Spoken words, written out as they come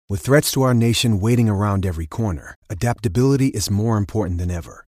With threats to our nation waiting around every corner, adaptability is more important than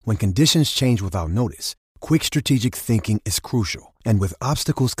ever. When conditions change without notice, quick strategic thinking is crucial. And with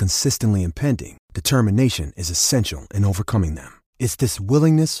obstacles consistently impending, determination is essential in overcoming them. It's this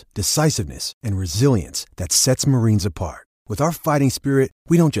willingness, decisiveness, and resilience that sets Marines apart. With our fighting spirit,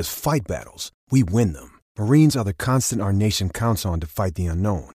 we don't just fight battles, we win them. Marines are the constant our nation counts on to fight the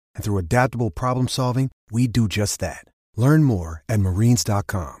unknown. And through adaptable problem solving, we do just that. Learn more at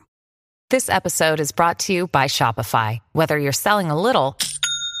marines.com. This episode is brought to you by Shopify. Whether you're selling a little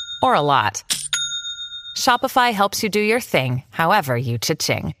or a lot, Shopify helps you do your thing, however you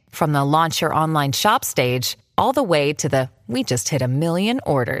cha-ching. From the launch your online shop stage, all the way to the we just hit 1 million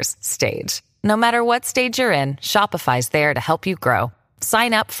orders stage. No matter what stage you're in, Shopify's there to help you grow.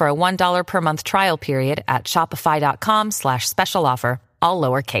 Sign up for a $1 per month trial period at shopify.com/special offer, all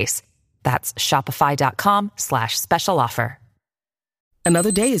lowercase. That's shopify.com/special offer.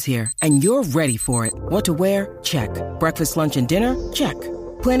 Another day is here, and you're ready for it. What to wear? Check. Breakfast, lunch, and dinner? Check.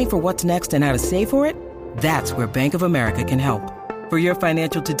 Planning for what's next and how to save for it? That's where Bank of America can help. For your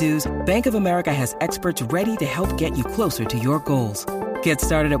financial to-dos, Bank of America has experts ready to help get you closer to your goals. Get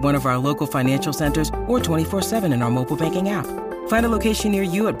started at one of our local financial centers or 24/7 in our mobile banking app. Find a location near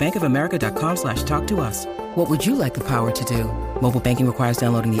you at bankofamerica.com/talktous. What would you like the power to do? Mobile banking requires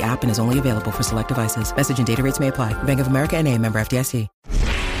downloading the app and is only available for select devices. Message and data rates may apply. Bank of America N.A., member FDIC.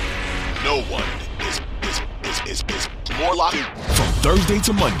 No one is more locked in. From Thursday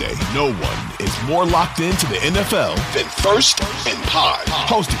to Monday, no one is more locked into the NFL than First and Pod.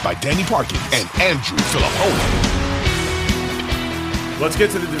 Hosted by Danny Parkin and Andrew Filippone. Let's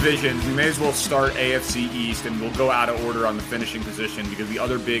get to the divisions. We may as well start AFC East, and we'll go out of order on the finishing position because the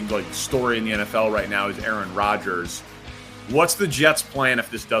other big story in the NFL right now is Aaron Rodgers. What's the Jets' plan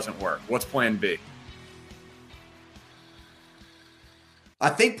if this doesn't work? What's plan B? I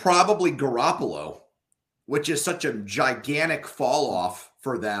think probably Garoppolo, which is such a gigantic fall off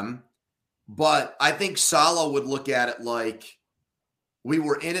for them. But I think Saleh would look at it like we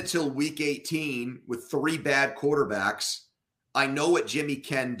were in it till week 18 with 3 bad quarterbacks. I know what Jimmy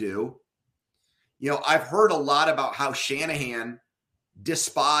can do. You know, I've heard a lot about how Shanahan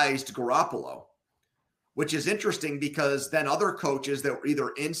despised Garoppolo, which is interesting because then other coaches that were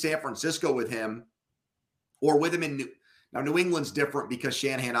either in San Francisco with him or with him in New England's different because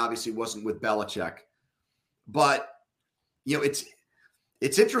Shanahan obviously wasn't with Belichick. But, you know, it's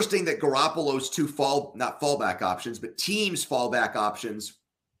interesting that Garoppolo's not fallback options, but teams' fallback options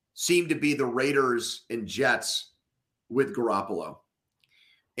seem to be the Raiders and Jets with Garoppolo.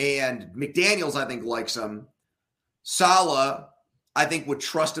 And McDaniels, I think, likes him. Saleh, I think, would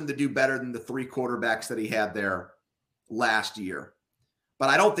trust him to do better than the 3 quarterbacks that he had there last year. But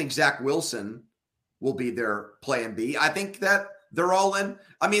I don't think Zach Wilson will be their plan B. I think that they're all in.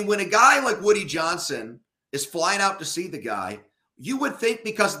 I mean, when a guy like Woody Johnson is flying out to see the guy, you would think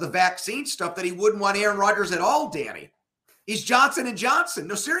because of the vaccine stuff that he wouldn't want Aaron Rodgers at all, Danny. He's Johnson & Johnson.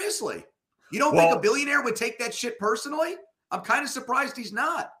 No, seriously. You don't think a billionaire would take that shit personally? I'm kind of surprised he's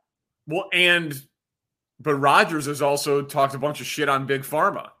not. Well, but Rodgers has also talked a bunch of shit on Big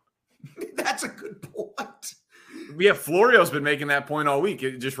Pharma. That's a good point. Yeah, Florio's been making that point all week,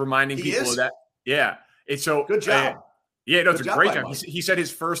 just reminding people of that. Yeah. It's so good job. It's a great job. He said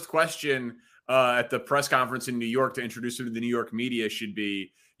his first question at the press conference in New York to introduce him to the New York media should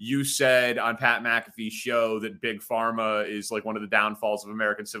be, you said on Pat McAfee's show that Big Pharma is like one of the downfalls of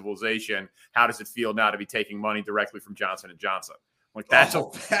American civilization. How does it feel now to be taking money directly from Johnson & Johnson? Like that's a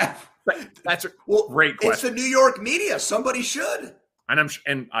great question. It's the New York media. Somebody should.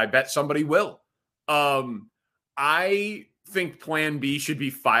 And I bet somebody will. I think plan B should be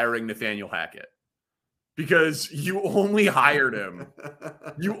firing Nathaniel Hackett because you only hired him.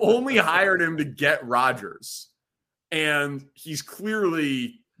 You only hired him to get Rodgers. And he's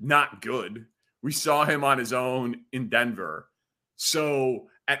clearly not good. We saw him on his own in Denver. So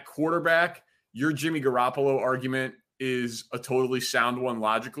at quarterback, your Jimmy Garoppolo argument is a totally sound one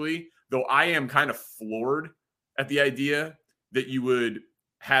logically, though I am kind of floored at the idea that you would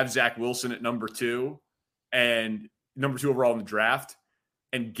have Zach Wilson at number 2 overall in the draft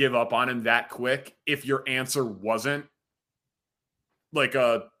and give up on him that quick if your answer wasn't like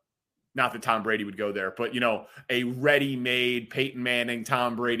not that Tom Brady would go there, but, a ready-made Peyton Manning,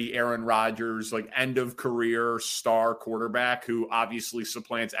 Tom Brady, Aaron Rodgers, like end-of-career star quarterback who obviously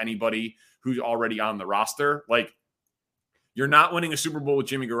supplants anybody who's already on the roster. Like, you're not winning a Super Bowl with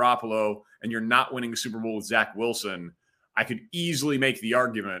Jimmy Garoppolo, and you're not winning a Super Bowl with Zach Wilson. I could easily make the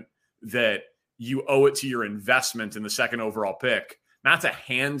argument that you owe it to your investment in the 2nd overall pick, not to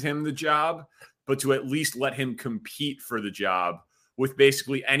hand him the job, but to at least let him compete for the job with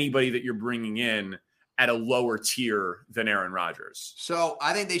basically anybody that you're bringing in at a lower tier than Aaron Rodgers. So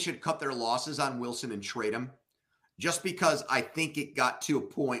I think they should cut their losses on Wilson and trade him, just because I think it got to a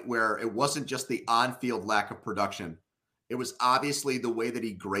point where it wasn't just the on-field lack of production. It was obviously the way that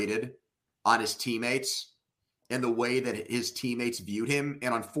he graded on his teammates and the way that his teammates viewed him.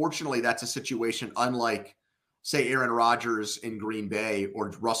 And unfortunately, that's a situation unlike, say, Aaron Rodgers in Green Bay or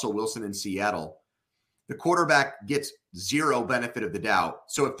Russell Wilson in Seattle. The quarterback gets zero benefit of the doubt.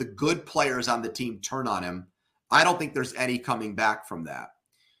 So if the good players on the team turn on him, I don't think there's any coming back from that.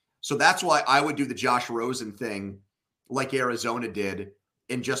 So that's why I would do the Josh Rosen thing like Arizona did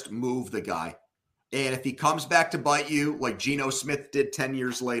and just move the guy. And if he comes back to bite you like Geno Smith did 10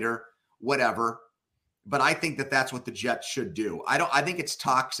 years later, whatever. But I think that that's what the Jets should do. I think it's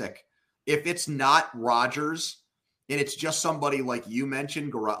toxic. If it's not Rodgers and it's just somebody like you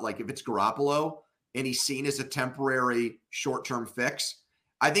mentioned, like if it's Garoppolo and he's seen as a temporary short-term fix,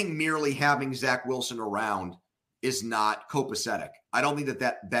 I think merely having Zach Wilson around is not copacetic. I don't think that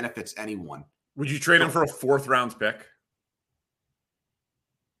that benefits anyone. Would you trade him for a 4th-round pick?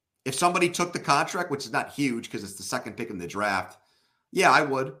 If somebody took the contract, which is not huge because it's the 2nd pick in the draft, yeah, I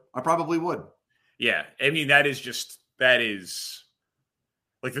would. I probably would. Yeah, I mean, that is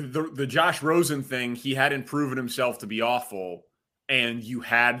like the Josh Rosen thing. He hadn't proven himself to be awful, and you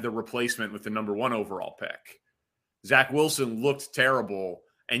had the replacement with the number 1 overall pick. Zach Wilson looked terrible,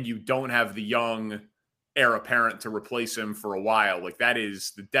 and you don't have the young heir apparent to replace him for a while. Like, that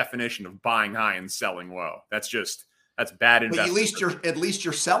is the definition of buying high and selling low. That's bad investment. But at least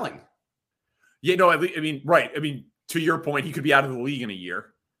you're selling. Yeah, no, I mean, right. I mean, to your point, he could be out of the league in a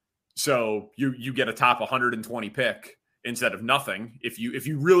year. So you get a top 120 pick instead of nothing. If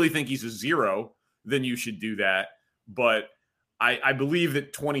you really think he's a 0, then you should do that. But I believe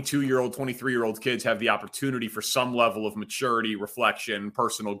that 22-year-old, 23-year-old kids have the opportunity for some level of maturity, reflection,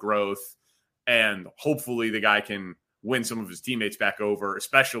 personal growth, and hopefully the guy can win some of his teammates back over,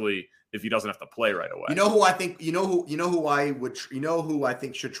 especially if he doesn't have to play right away. You know who I think? You know who I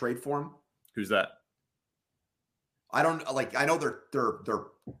think should trade for him? Who's that? I know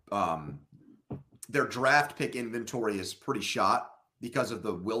their draft pick inventory is pretty shot because of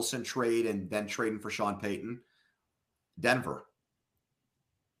the Wilson trade and then trading for Sean Payton. Denver.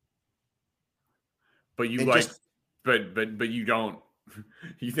 But you but you don't.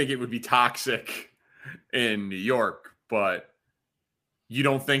 You think it would be toxic in New York, but you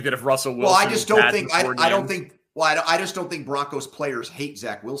don't think that if Russell Wilson. Well, I just don't think. I don't think. Well, I just don't think Broncos players hate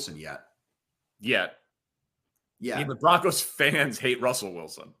Zach Wilson yet. Yet. Yeah. I mean, the Broncos fans hate Russell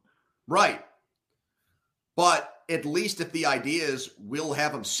Wilson. Right. But at least if the idea is we'll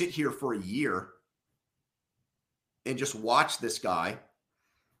have him sit here for a year and just watch this guy.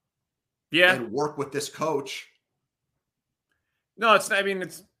 Yeah. And work with this coach. No, it's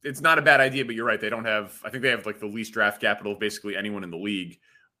not a bad idea, but you're right. I think they have like the least draft capital of basically anyone in the league.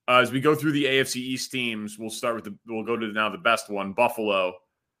 As we go through the AFC East teams, we'll go to now the best one, Buffalo.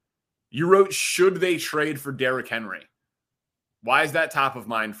 You wrote, should they trade for Derrick Henry? Why is that top of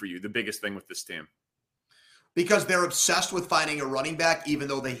mind for you, the biggest thing with this team? Because they're obsessed with finding a running back, even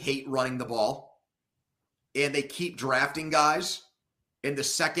though they hate running the ball. And they keep drafting guys. And the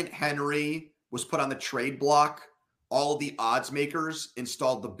second Henry was put on the trade block, all of the odds makers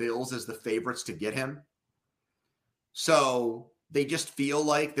installed the Bills as the favorites to get him. So they just feel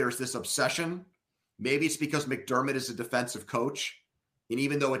like there's this obsession. Maybe it's because McDermott is a defensive coach. And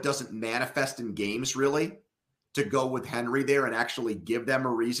even though it doesn't manifest in games really, to go with Henry there and actually give them a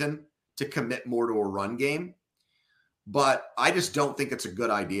reason to commit more to a run game. But I just don't think it's a good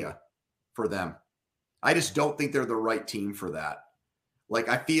idea for them. I just don't think they're the right team for that. Like,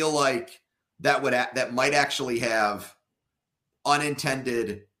 I feel like that might actually have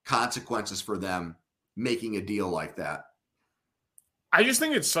unintended consequences for them making a deal like that. I just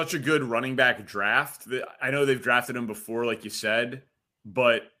think it's such a good running back draft. I know they've drafted him before, like you said,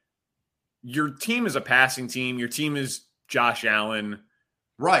 but your team is a passing team. Your team is Josh Allen.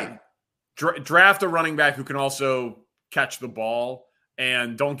 Right. Draft a running back who can also catch the ball,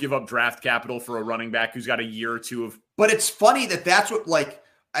 and don't give up draft capital for a running back who's got a year or two of. But it's funny that's what like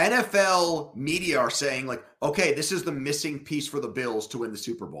NFL media are saying, like, okay, this is the missing piece for the Bills to win the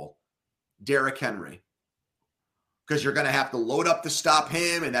Super Bowl. Derrick Henry. Because you're going to have to load up to stop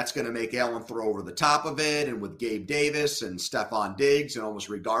him, and that's going to make Allen throw over the top of it. And with Gabe Davis and Stephon Diggs, and almost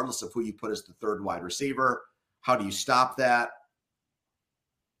regardless of who you put as the third wide receiver, how do you stop that?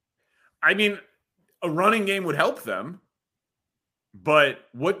 I mean, a running game would help them. But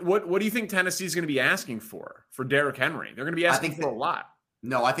what do you think Tennessee's going to be asking for Derrick Henry? They're going to be asking for a lot.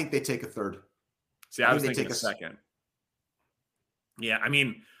 No, I think they take a third. See, I was thinking a second. Yeah, I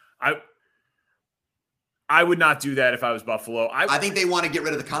mean, I would not do that if I was Buffalo. I think they want to get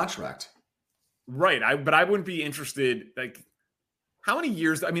rid of the contract. Right. But I wouldn't be interested. Like, how many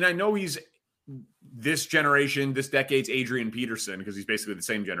years? I mean, I know he's this generation, this decade's Adrian Peterson, because he's basically the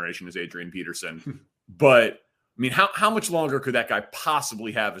same generation as Adrian Peterson. But I mean, how much longer could that guy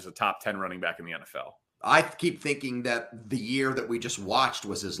possibly have as a top 10 running back in the NFL? I keep thinking that the year that we just watched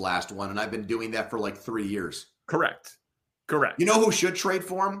was his last one, and I've been doing that for like 3 years. Correct. You know who should trade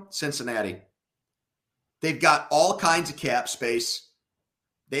for him? Cincinnati. They've got all kinds of cap space.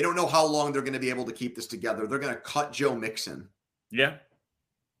 They don't know how long they're going to be able to keep this together. They're going to cut Joe Mixon. Yeah.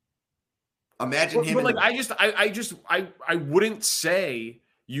 Imagine him. But like, I wouldn't say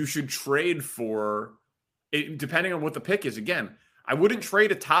you should trade for it, depending on what the pick is. Again, I wouldn't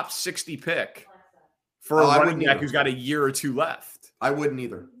trade a top 60 pick for a running back who's got a year or two left. I wouldn't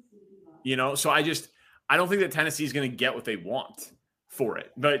either. So I don't think that Tennessee is going to get what they want for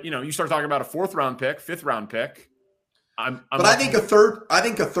it. But you start talking about a 4th round pick, 5th round pick. I think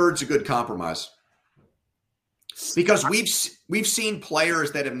a third's a good compromise. Because we've seen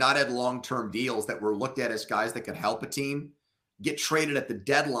players that have not had long-term deals that were looked at as guys that could help a team get traded at the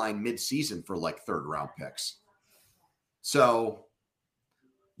deadline mid-season for like 3rd round picks. So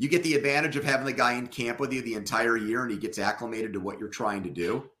you get the advantage of having the guy in camp with you the entire year and he gets acclimated to what you're trying to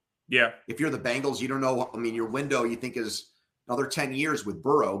do. Yeah. If you're the Bengals, you don't know. I mean, your window you think is another 10 years with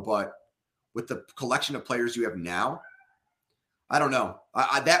Burrow, but with the collection of players you have now, I don't know.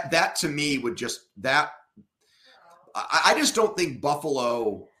 That to me would just that. I just don't think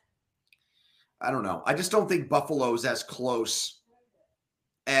Buffalo. I don't know. I just don't think Buffalo's as close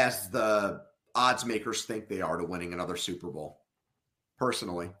as the odds makers think they are to winning another Super Bowl.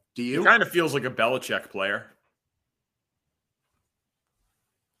 Personally, do you? It kind of feels like a Belichick player.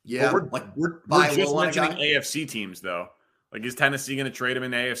 Yeah, we're just mentioning AFC teams though. Like, is Tennessee going to trade him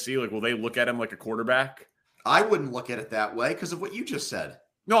in the AFC? Like, will they look at him like a quarterback? I wouldn't look at it that way because of what you just said.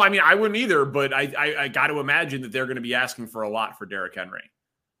 No, I mean, I wouldn't either, but I got to imagine that they're going to be asking for a lot for Derrick Henry,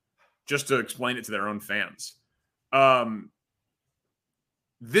 just to explain it to their own fans.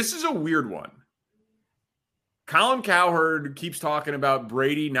 This is a weird one. Colin Cowherd keeps talking about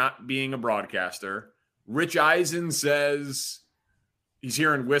Brady not being a broadcaster. Rich Eisen says he's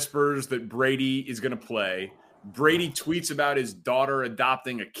hearing whispers that Brady is going to play. Brady tweets about his daughter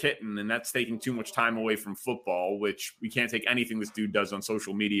adopting a kitten, and that's taking too much time away from football, which we can't take anything this dude does on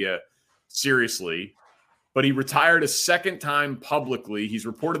social media seriously. But he retired a 2nd time publicly. He's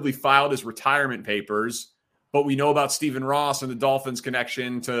reportedly filed his retirement papers, but we know about Stephen Ross and the Dolphins'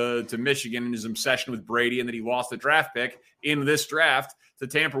 connection to Michigan and his obsession with Brady, and that he lost a draft pick in this draft to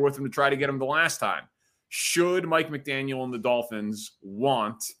tamper with him to try to get him the last time. Should Mike McDaniel and the Dolphins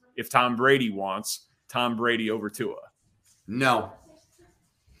want, if Tom Brady wants, Tom Brady over Tua? No,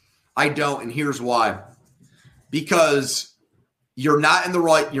 I don't. And here's why. Because you're not in the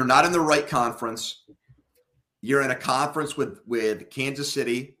right conference. You're in a conference with Kansas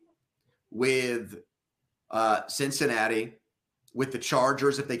City, with Cincinnati, with the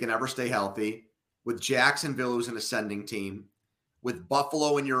Chargers, if they can ever stay healthy, with Jacksonville, who's an ascending team, with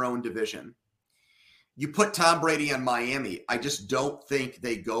Buffalo in your own division. You put Tom Brady on Miami, I just don't think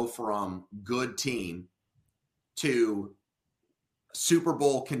they go from good team to Super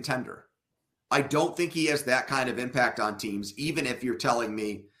Bowl contender. I don't think he has that kind of impact on teams, even if you're telling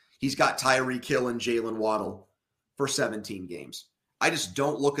me he's got Tyreek Hill and Jalen Waddle for 17 games. I just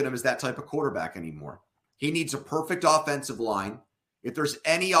don't look at him as that type of quarterback anymore. He needs a perfect offensive line. If there's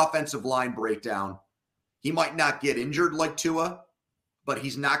any offensive line breakdown, he might not get injured like Tua, but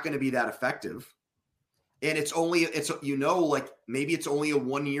he's not going to be that effective. And maybe it's only a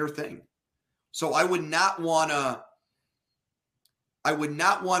 1-year thing. So I would not want to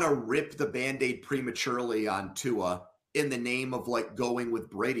rip the Band-Aid prematurely on Tua in the name of like going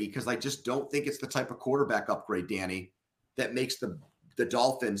with Brady, because I just don't think it's the type of quarterback upgrade, Danny, that makes the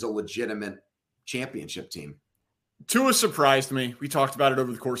Dolphins a legitimate championship team. Tua surprised me. We talked about it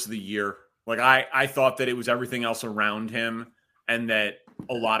over the course of the year. Like, I thought that it was everything else around him and that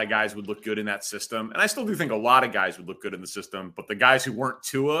a lot of guys would look good in that system. And I still do think a lot of guys would look good in the system, but the guys who weren't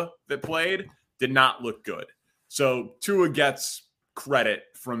Tua that played did not look good. So Tua gets credit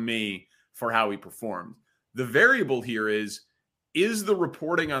from me for how he performed. The variable here is the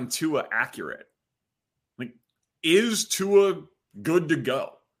reporting on Tua accurate? Like, is Tua good to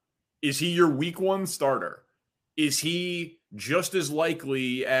go? Is he your week 1 starter? Is he just as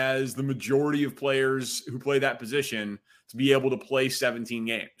likely as the majority of players who play that position to be able to play 17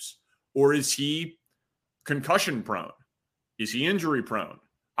 games? Or is he concussion prone? Is he injury prone?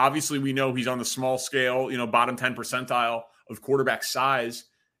 Obviously, we know he's on the small scale, bottom 10 percentile of quarterback size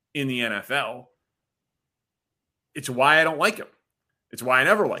in the NFL. It's why I don't like him. It's why I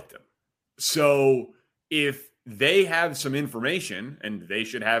never liked him. So if they have some information, and they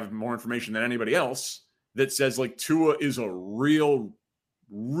should have more information than anybody else, that says like Tua is a real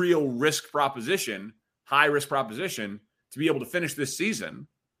risk proposition, high risk proposition to be able to finish this season,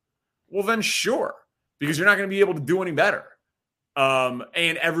 well then sure, because you're not going to be able to do any better. And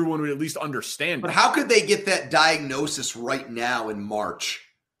everyone would at least understand. But how could they get that diagnosis right now in March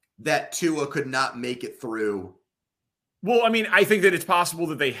that Tua could not make it through? Well, I mean, I think that it's possible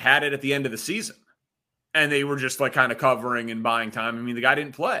that they had it at the end of the season and they were just like kind of covering and buying time. I mean, the guy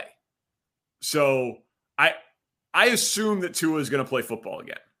didn't play. So I assume that Tua is going to play football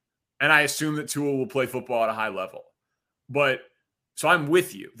again. And I assume that Tua will play football at a high level. But so I'm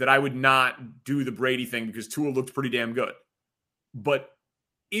with you that I would not do the Brady thing because Tua looked pretty damn good. But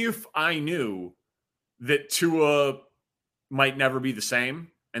if I knew that Tua might never be the same,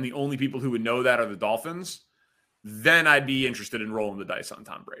 and the only people who would know that are the Dolphins, then I'd be interested in rolling the dice on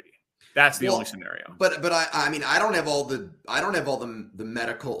Tom Brady. That's the only scenario. But I mean, I don't have all the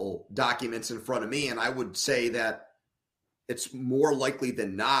medical documents in front of me, and I would say that it's more likely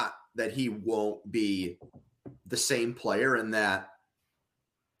than not that he won't be the same player, and that,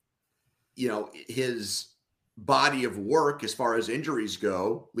 you know, his body of work as far as injuries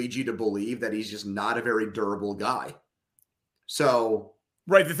go leads you to believe that he's just not a very durable guy. So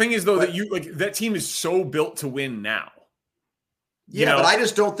right, the thing is though that you like that team is so built to win now. Yeah, but I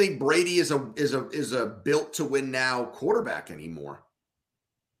just don't think Brady is a built to win now quarterback anymore.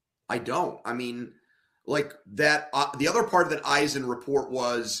 I don't. I mean, like that the other part of that Eisen report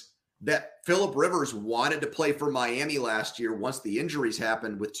was that Phillip Rivers wanted to play for Miami last year once the injuries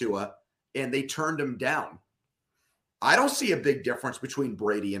happened with Tua, and they turned him down. I don't see a big difference between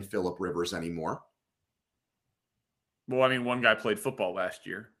Brady and Phillip Rivers anymore. Well, I mean, one guy played football last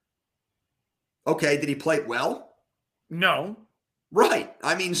year. Okay, did he play well? No. Right.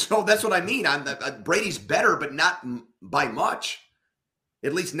 I mean, so that's what I mean. Brady's better, but not by much.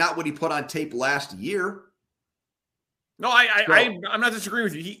 At least not what he put on tape last year. No, I'm not disagreeing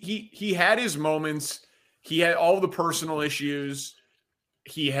with you. He had his moments. He had all the personal issues.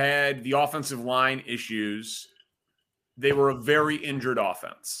 He had the offensive line issues. They were a very injured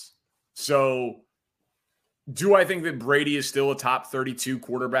offense. So do I think that Brady is still a top 32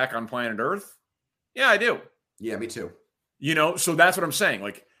 quarterback on planet Earth? Yeah, I do. Yeah, me too. You know, so that's what I'm saying.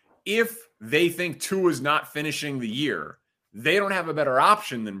 Like, if they think Tua is not finishing the year, they don't have a better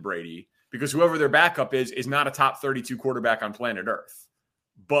option than Brady because whoever their backup is not a top 32 quarterback on planet Earth.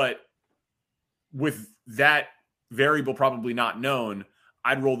 But with that variable probably not known,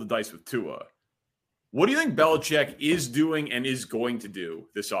 I'd roll the dice with Tua. What do you think Belichick is doing and is going to do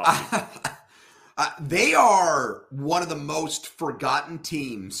this offseason? They are one of the most forgotten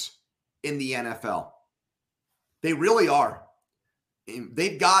teams in the NFL. They really are.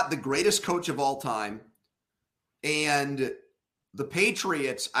 They've got the greatest coach of all time. And the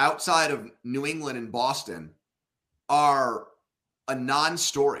Patriots outside of New England and Boston are a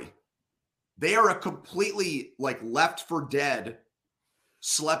non-story. They are a completely like left for dead,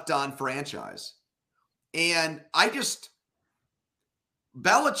 slept on franchise. And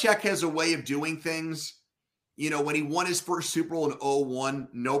Belichick has a way of doing things. You know, when he won his first Super Bowl in 2001,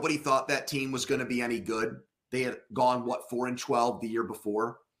 nobody thought that team was going to be any good. They had gone, 4-12 the year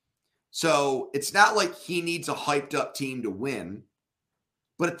before. So it's not like he needs a hyped up team to win.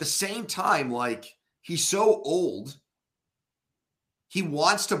 But at the same time, like, he's so old. He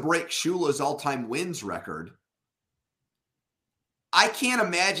wants to break Shula's all-time wins record. I can't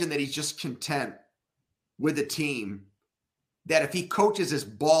imagine that he's just content with a team that if he coaches his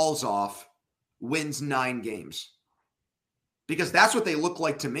balls off, wins 9 games. Because that's what they look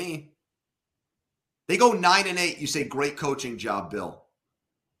like to me. They go 9-8. You say, great coaching job, Bill,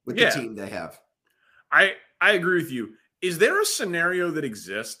 with the team they have. I agree with you. Is there a scenario that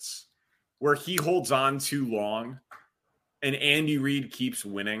exists where he holds on too long and Andy Reid keeps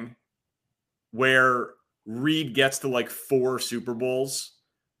winning, where Reid gets to like 4 Super Bowls,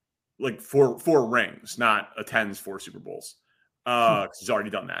 like four rings, not attends 4 Super Bowls, because he's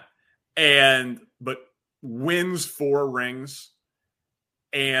already done that, but wins 4 rings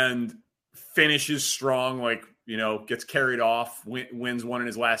and finishes strong, like, you know, gets carried off, wins one in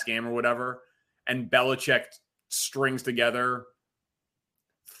his last game or whatever, and Belichick strings together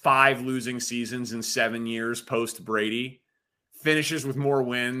 5 losing seasons in 7 years post Brady, finishes with more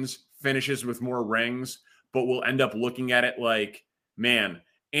wins, finishes with more rings, but we'll end up looking at it like, man,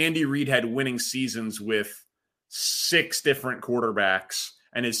 Andy Reid had winning seasons with 6 different quarterbacks,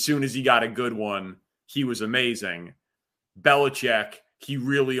 and as soon as he got a good one, he was amazing. Belichick, he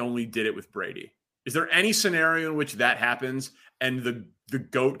really only did it with Brady. Is there any scenario in which that happens and the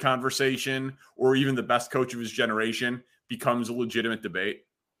GOAT conversation or even the best coach of his generation becomes a legitimate debate?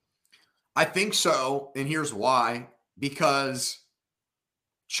 I think so, and here's why. Because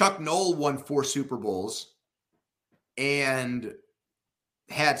Chuck Noll won 4 Super Bowls and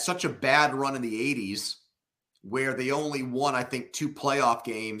had such a bad run in the 80s where they only won, I think, 2 playoff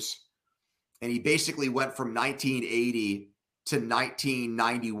games. And he basically went from 1980 to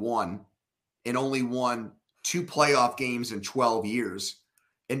 1991 and only won 2 playoff games in 12 years.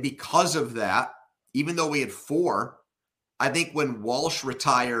 And because of that, even though we had 4, I think when Walsh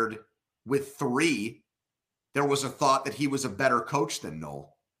retired with 3, there was a thought that he was a better coach than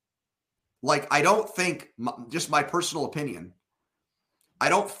Noll. Like, I don't think, just my personal opinion, I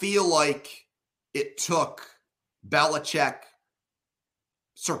don't feel like it took Belichick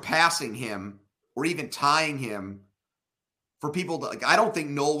surpassing him or even tying him for people to, like, I don't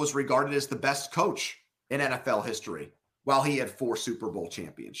think Noll was regarded as the best coach in NFL history while he had 4 Super Bowl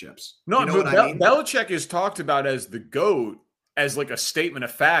championships. No, you know but what I mean? Belichick is talked about as the GOAT, as like a statement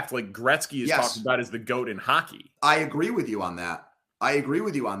of fact, like Gretzky is talked about as the GOAT in hockey. I agree with you on that.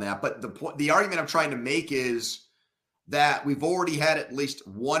 But the argument I'm trying to make is that we've already had at least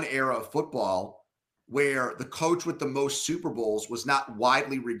one era of football where the coach with the most Super Bowls was not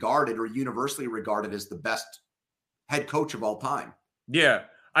widely regarded or universally regarded as the best head coach of all time. Yeah.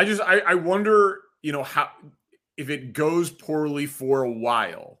 I wonder, how, if it goes poorly for a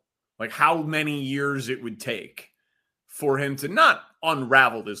while, like how many years it would take for him to not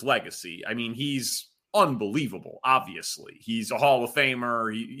unravel his legacy. I mean, he's unbelievable, obviously. He's a Hall of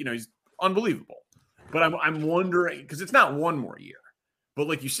Famer. He's unbelievable. But I'm wondering, because it's not one more year. But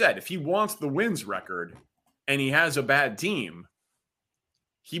like you said, if he wants the wins record and he has a bad team,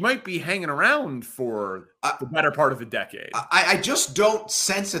 he might be hanging around for the better part of a decade. I just don't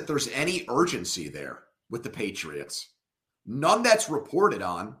sense that there's any urgency there with the Patriots. None that's reported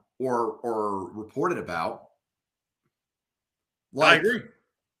on or reported about. I agree.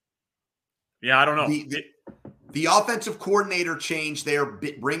 Yeah, I don't know. The offensive coordinator change there,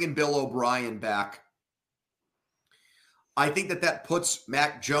 bringing Bill O'Brien back, I think that puts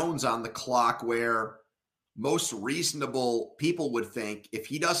Mac Jones on the clock where most reasonable people would think if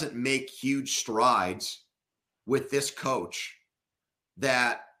he doesn't make huge strides with this coach,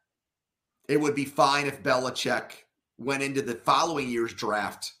 that it would be fine if Belichick went into the following year's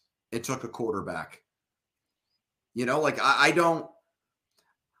draft and took a quarterback.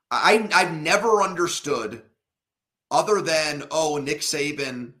 I've never understood, other than, Nick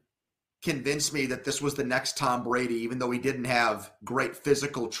Saban convinced me that this was the next Tom Brady, even though he didn't have great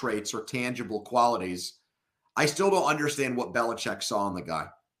physical traits or tangible qualities. I still don't understand what Belichick saw in the guy.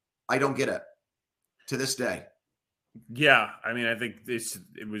 I don't get it to this day. Yeah, I mean, I think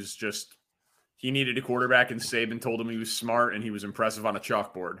it was just he needed a quarterback, and Saban told him he was smart and he was impressive on a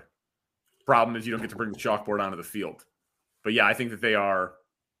chalkboard. Problem is you don't get to bring the chalkboard onto the field. But yeah, I think that they are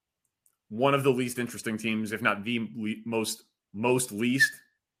one of the least interesting teams, if not the most least.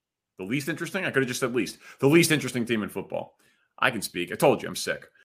 The least interesting? I could have just said least. The least interesting team in football. I can speak. I told you I'm sick.